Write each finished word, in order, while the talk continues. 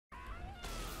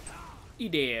He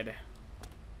did.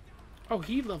 Oh,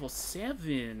 he level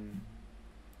 7.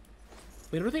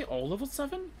 Wait, are they all level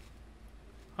 7?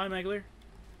 Hi, Magler.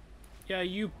 Yeah,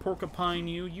 you porcupine,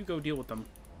 you go deal with them.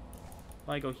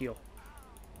 I go heal.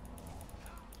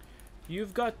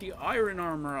 You've got the iron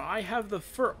armor. I have the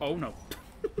fur. Oh, no.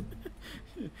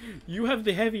 You have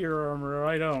the heavier armor.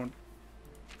 I don't.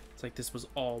 It's like this was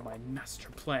all my master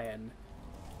plan.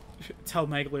 Tell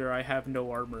Magler I have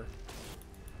no armor.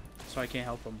 So I can't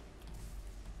help him.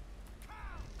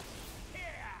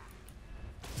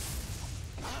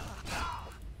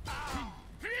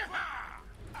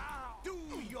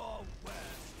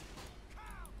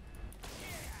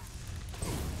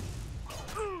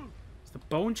 Is the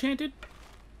bow enchanted?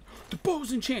 The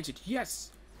bow's enchanted!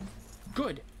 Yes!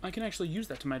 Good! I can actually use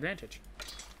that to my advantage.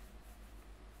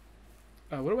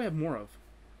 What do I have more of?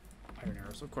 Iron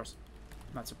arrows, of course.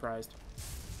 I'm not surprised.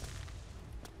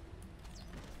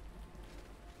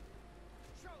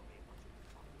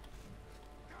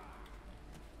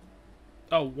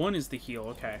 Oh, 1 is the heal,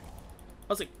 okay. I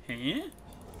was like, huh?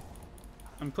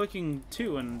 I'm clicking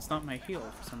 2 and it's not my heal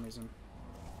for some reason.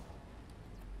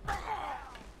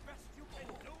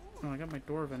 Oh, I got my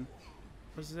Dwarven.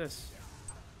 What's this?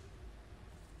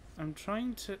 I'm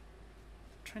trying to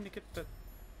get the...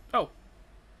 Oh!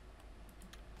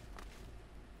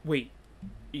 Wait.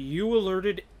 You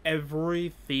alerted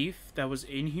every thief that was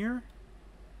in here?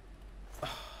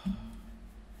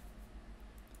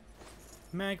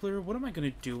 Magler, what am I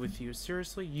gonna do with you?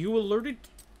 Seriously? You alerted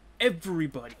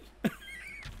everybody.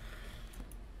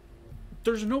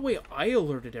 There's no way I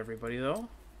alerted everybody, though.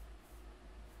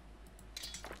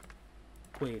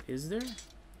 Wait, is there?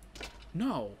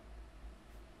 No.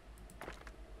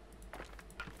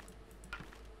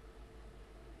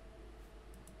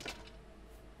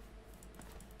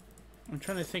 I'm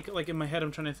trying to think, like, in my head,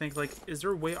 I'm trying to think, like, is there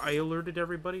a way I alerted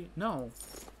everybody? No.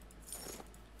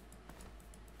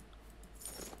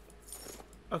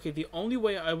 Okay, the only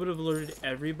way I would have alerted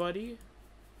everybody...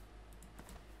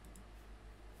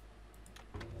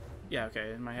 Yeah,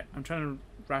 okay, in my head, I'm trying to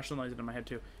rationalize it in my head,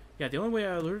 too. Yeah, the only way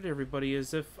I alerted everybody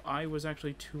is if I was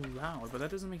actually too loud, but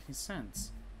that doesn't make any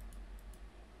sense.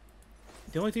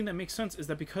 The only thing that makes sense is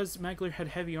that because Magler had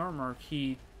heavy armor,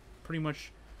 he pretty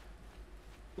much,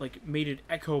 like, made it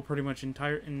echo pretty much in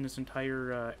this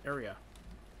entire area.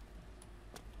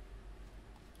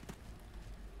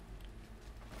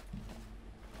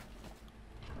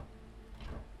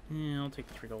 Yeah, I'll take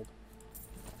the 3 gold.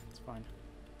 It's fine.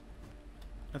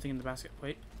 Nothing in the basket.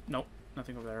 Wait. Nope.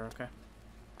 Nothing over there. Okay.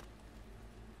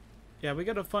 Yeah, we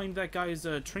gotta find that guy's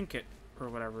trinket. Or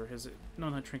whatever. Is it? No,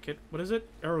 not trinket. What is it?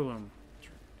 Heirloom.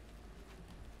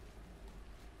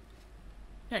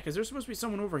 Yeah, because there's supposed to be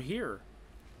someone over here.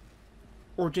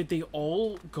 Or did they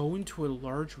all go into a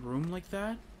large room like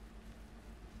that?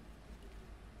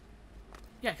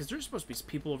 Yeah, because there's supposed to be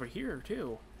people over here,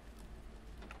 too.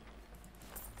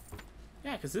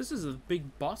 Yeah, because this is a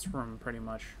big boss room, pretty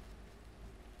much.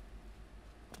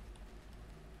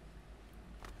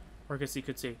 Or I guess you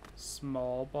could say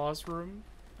small boss room.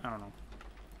 I don't know.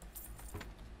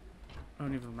 I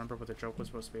don't even remember what the joke was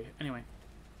supposed to be. Anyway.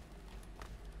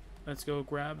 Let's go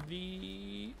grab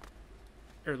the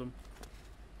heirloom.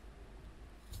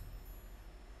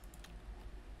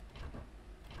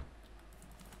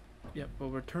 Yep, we'll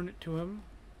return it to him.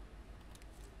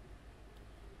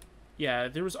 Yeah,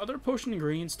 there was other potion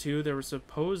ingredients too. There were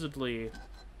supposedly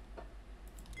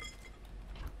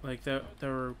like there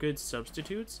were good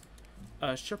substitutes.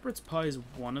 Shepherd's pie is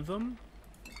one of them,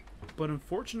 but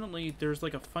unfortunately there's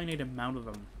like a finite amount of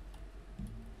them.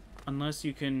 Unless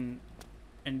you can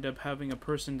end up having a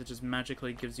person that just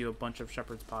magically gives you a bunch of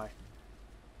shepherd's pie.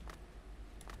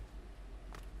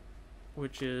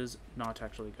 Which is not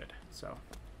actually good, so.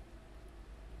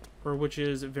 Or which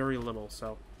is very little,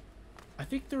 so. I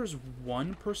think there's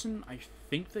one person, I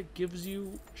think, that gives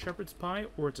you shepherd's pie,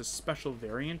 or it's a special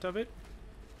variant of it.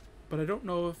 But I don't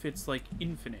know if it's, like,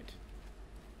 infinite.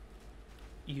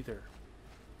 Either.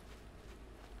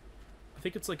 I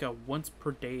think it's like a once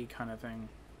per day kind of thing.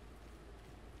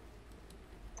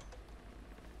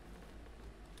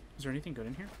 Is there anything good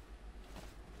in here?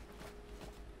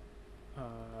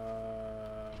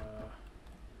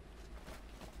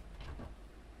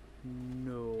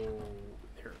 No,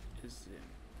 there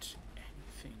isn't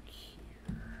anything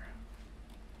here.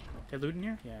 Did I loot in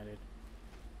here? Yeah, I did.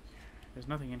 There's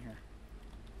nothing in here.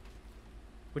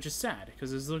 Which is sad,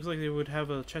 because it looks like they would have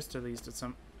a chest at least at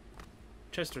some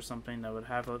chest or something that would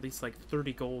have at least like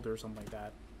 30 gold or something like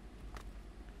that.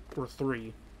 Or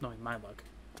 3, knowing my luck.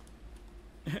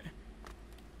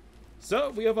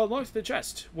 So, we have unlocked the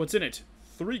chest. What's in it?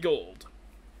 3 gold.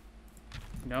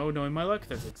 No, knowing my luck,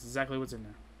 that's exactly what's in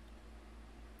there.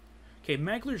 Okay,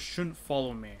 Magler shouldn't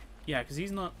follow me. Yeah, because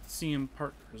he's not seeing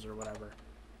partners or whatever.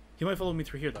 He might follow me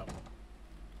through here, though.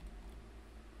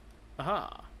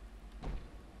 Aha!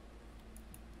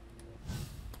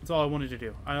 That's all I wanted to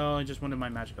do. I just wanted my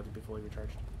magic up to be fully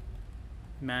recharged.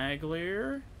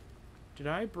 Magler? Did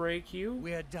I break you?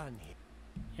 We're done here.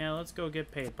 Yeah, let's go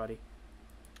get paid, buddy.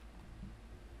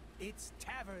 It's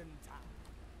tavern time.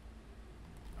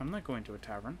 I'm not going to a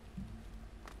tavern.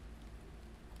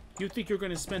 You think you're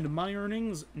going to spend my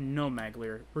earnings? No,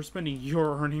 Magler. We're spending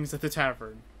your earnings at the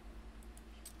tavern.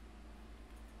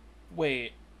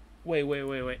 Wait.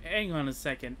 Hang on a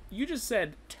second. You just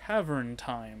said tavern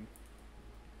time.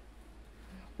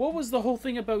 What was the whole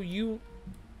thing about you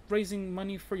raising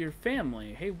money for your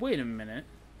family? Hey, wait a minute.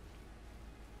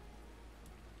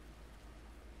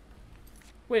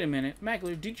 Wait a minute.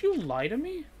 Magler, did you lie to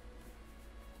me?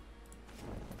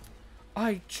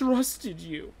 I trusted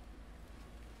you.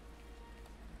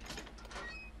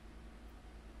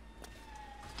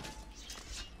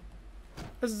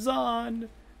 Azan,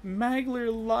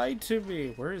 Magler lied to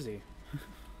me. Where is he?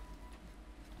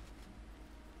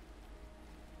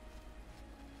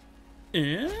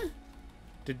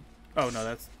 Oh no,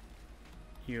 that's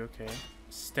you. Okay.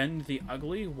 Stend the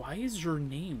Ugly? Why is your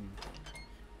name?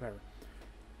 Whatever.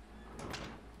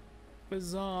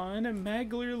 Azan,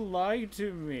 Magler lied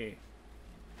to me.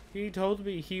 He told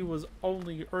me he was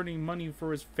only earning money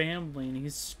for his family, and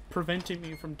he's preventing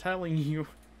me from telling you.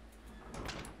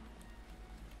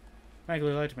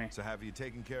 Magler lied to me. So have you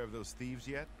taken care of those thieves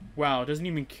yet? Wow, doesn't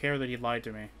even care that he lied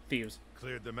to me. Thieves.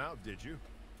 Cleared them out, did you?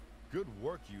 Good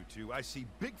work, you two. I see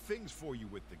big things for you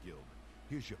with the guild.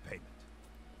 Here's your payment.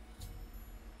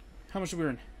 How much did we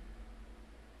earn?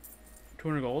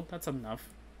 200 gold? That's enough.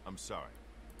 I'm sorry.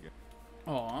 Yeah.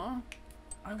 Aw.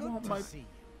 I want my...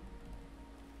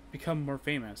 become more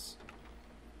famous.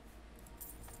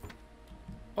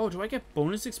 Oh, do I get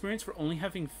bonus experience for only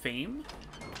having fame?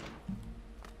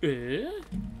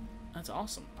 That's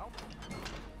awesome.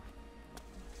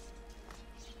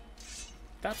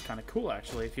 That's kind of cool,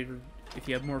 actually. If you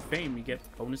have more fame, you get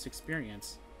bonus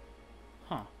experience.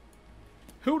 Huh.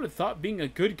 Who would have thought being a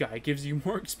good guy gives you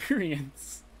more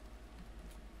experience?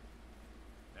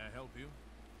 Can I help you?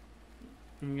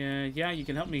 Yeah, you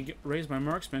can help me raise my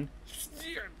marksman.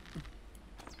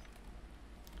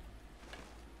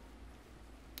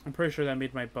 I'm pretty sure that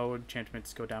made my bow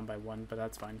enchantments go down by 1, but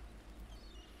that's fine.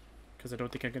 Because I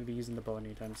don't think I'm going to be using the bow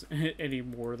any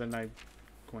more than I'm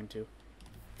going to.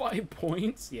 5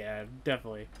 points? Yeah,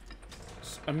 definitely.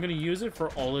 I'm going to use it for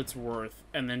all it's worth,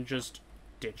 and then just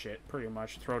ditch it, pretty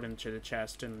much. Throw it into the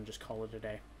chest, and just call it a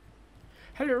day.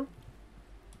 Hello!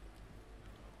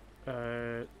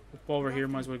 While we're here,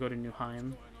 might as well go to New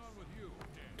Heim.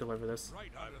 Deliver this.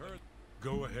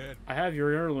 Go ahead. I have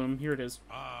your heirloom. Here it is.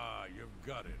 Ah, you've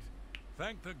got it.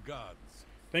 Thank the gods.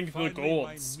 Thank you for the Finally,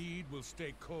 golds. my mead will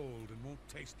stay cold and won't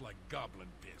taste like goblin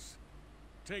piss.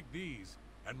 Take these,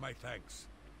 and my thanks.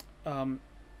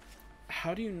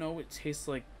 How do you know it tastes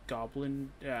like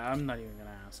goblin? Yeah, I'm not even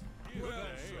gonna ask. Well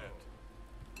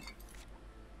said.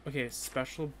 Okay,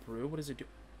 special brew. What does it do?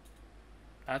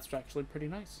 That's actually pretty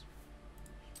nice.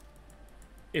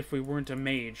 If we weren't a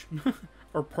mage,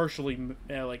 or partially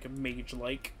like a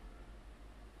mage-like.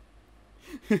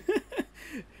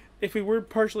 If we were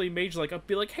partially mage-like, I'd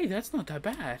be like, hey, that's not that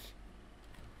bad.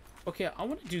 Okay, I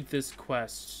want to do this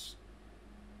quest.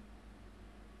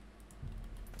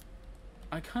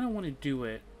 I kind of want to do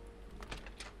it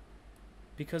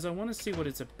because I want to see what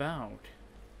it's about.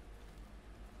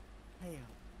 Hey,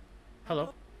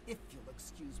 Hello. if you'll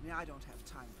excuse me, I don't have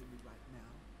time for you right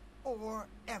now. Or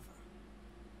ever.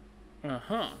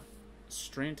 Uh-huh.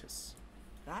 Strantis.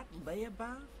 That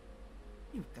layabout?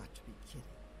 You've got to be kidding.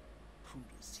 Who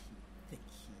does he think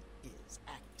he is,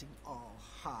 acting all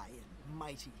high and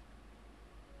mighty?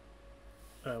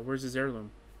 Where's his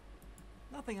heirloom?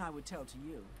 Nothing I would tell to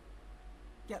you.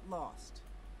 Get lost.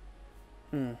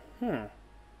 Mm-hmm.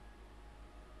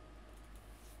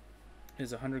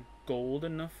 Is 100 gold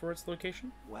enough for its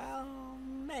location? Well,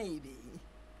 maybe.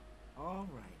 All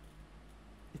right.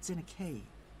 It's in a cave.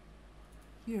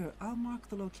 Here, I'll mark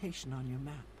the location on your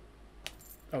map.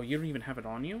 Oh, you don't even have it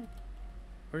on you?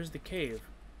 Where's the cave?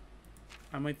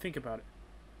 I might think about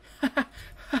it.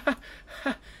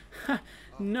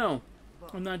 No,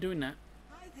 I'm not doing that.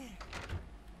 Hi there.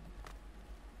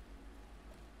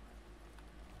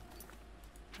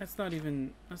 That's not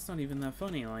even that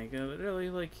funny. Like, really,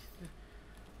 like,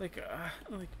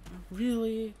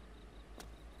 really?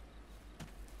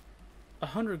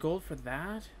 100 gold for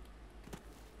that?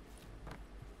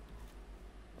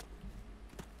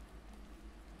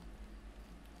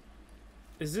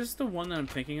 Is this the one that I'm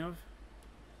thinking of?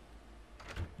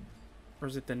 Or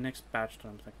is it the next batch that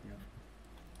I'm thinking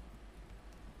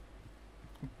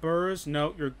of? Burrs,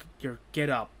 no, you're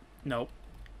get up. Nope.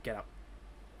 Get up.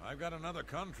 I've got another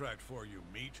contract for you,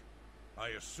 meat. I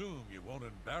assume you won't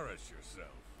embarrass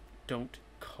yourself. Don't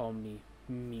call me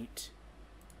meat.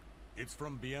 It's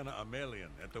from Biena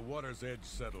Amelian at the Water's Edge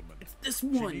settlement. It's this She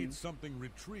one. needs something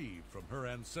retrieved from her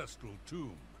ancestral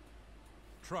tomb.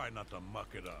 Try not to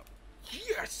muck it up.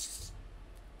 Yes!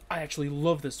 I actually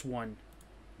love this one.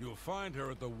 You'll find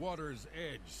her at the Water's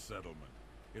Edge settlement.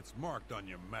 It's marked on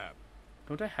your map.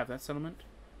 Don't I have that settlement?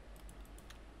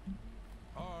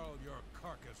 Haul your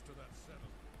carcass to that settlement.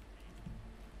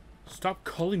 Stop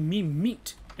calling me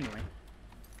meat. Anyway.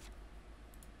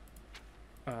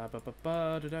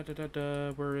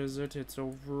 Where is it? It's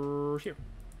over here.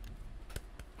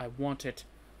 I want it.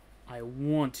 I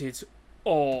want it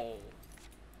all.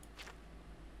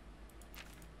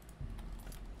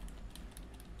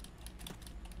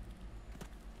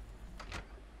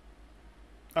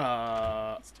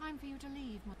 It's time for you to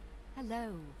leave.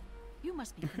 Hello. You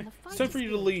must be from the Fighters It's time for you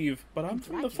to Guild. leave, but I'm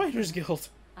from the glad you're Fighters here. Guild.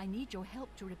 I need your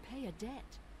help to repay a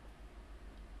debt.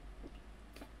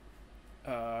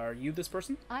 Are you this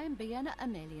person? I am Biena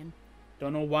Amelian.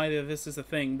 Don't know why this is a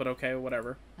thing, but okay,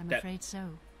 whatever. I'm Debt. afraid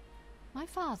so. My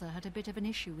father had a bit of an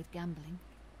issue with gambling.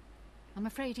 I'm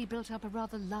afraid he built up a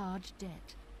rather large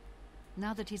debt.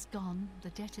 Now that he's gone, the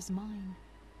debt is mine.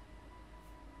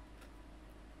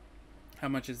 How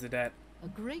much is the debt? A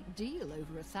great deal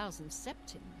over 1,000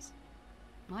 septims.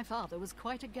 My father was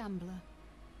quite a gambler.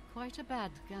 Quite a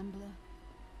bad gambler.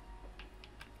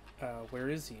 Where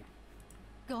is he?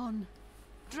 Gone.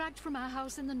 Dragged from our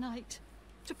house in the night.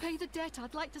 To pay the debt,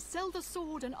 I'd like to sell the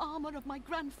sword and armor of my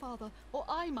grandfather, or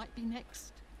I might be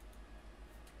next.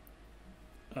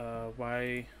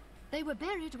 Why? They were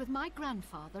buried with my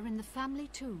grandfather in the family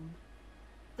tomb.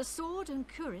 The sword and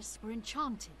cuirass were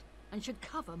enchanted and should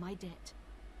cover my debt.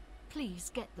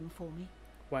 Please get them for me.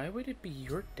 Why would it be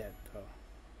your debt, though?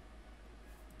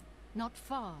 Not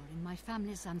far in my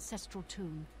family's ancestral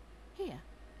tomb. Here,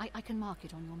 I can mark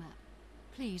it on your map.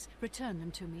 Please return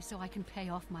them to me so I can pay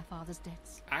off my father's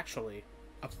debts. Actually,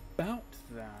 about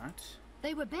that...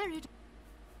 They were buried...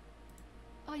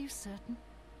 Are you certain?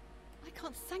 I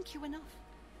can't thank you enough.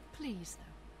 Please,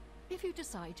 though, if you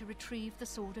decide to retrieve the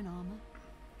sword and armor,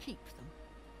 keep them.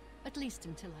 At least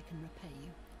until I can repay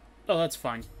you. Oh, that's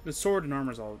fine. The sword and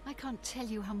armor's all... I can't tell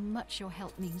you how much your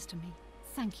help means to me.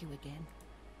 Thank you again.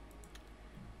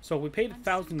 So we paid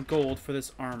 1,000 gold for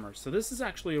this armor. So this is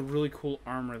actually a really cool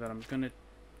armor that I'm gonna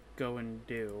go and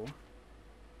do.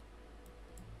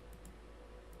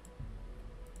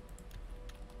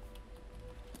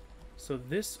 So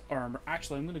this armor...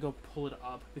 Actually, I'm gonna go pull it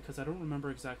up because I don't remember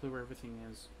exactly where everything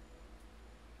is.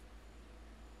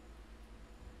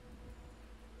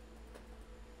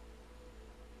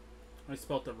 I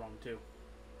spelt it wrong, too.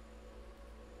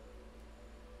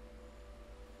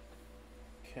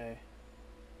 Okay.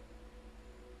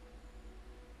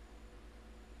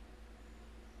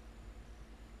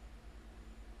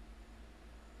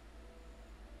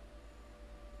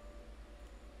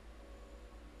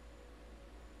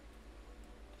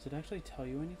 Does it actually tell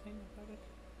you anything about it?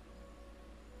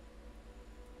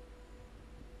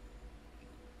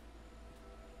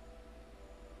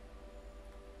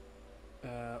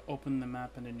 Open the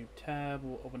map in a new tab.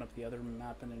 We'll open up the other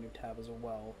map in a new tab as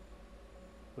well,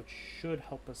 which should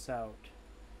help us out.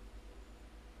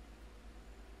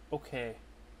 Okay.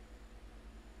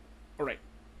 Alright.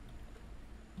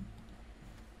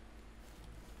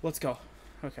 Let's go.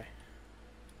 Okay.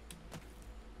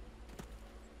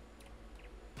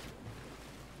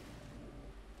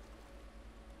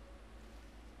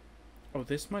 Oh,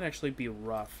 this might actually be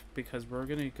rough because we're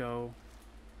gonna go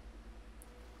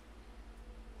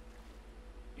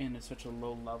in at such a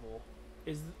low level.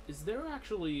 Is there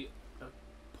actually a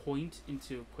point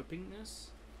into equipping this?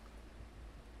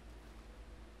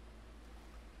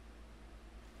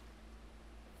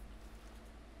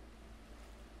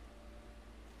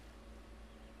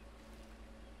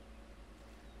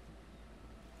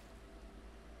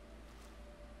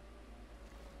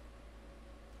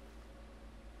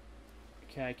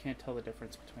 Okay, I can't tell the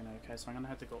difference between it. Okay, so I'm gonna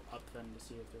have to go up then to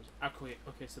see if there's...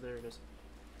 Okay, so there it is.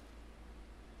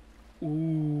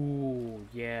 Ooh,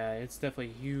 yeah, it's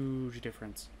definitely a huge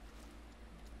difference.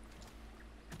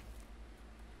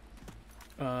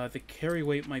 The carry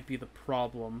weight might be the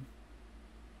problem.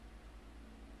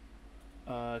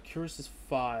 Cuirass is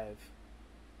 5.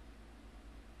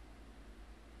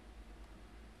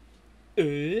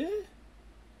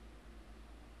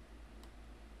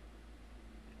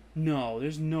 No,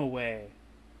 there's no way.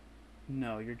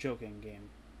 No, you're joking, game.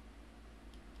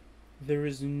 There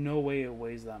is no way it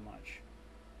weighs that much.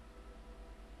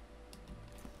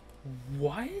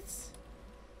 What?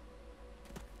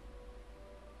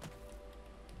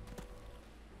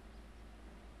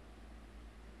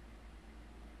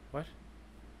 What?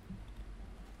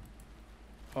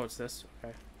 Oh, it's this?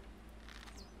 Okay.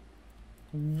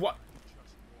 What?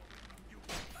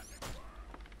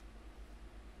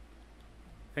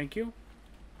 Thank you.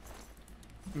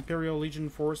 Imperial Legion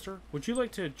Forester. Would you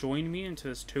like to join me into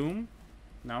this tomb?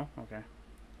 No? Okay.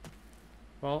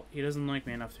 Well, he doesn't like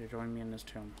me enough to join me in this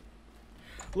tomb.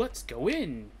 Let's go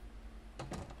in!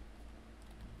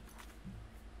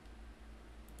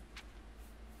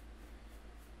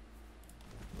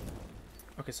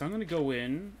 Okay, so I'm gonna go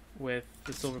in with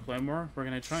the Silver Claymore. We're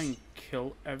gonna try and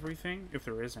kill everything, if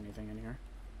there is anything in here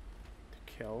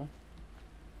to kill.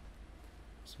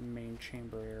 Some main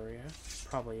chamber area.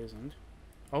 Probably isn't.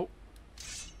 Oh!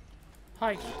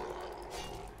 Hi!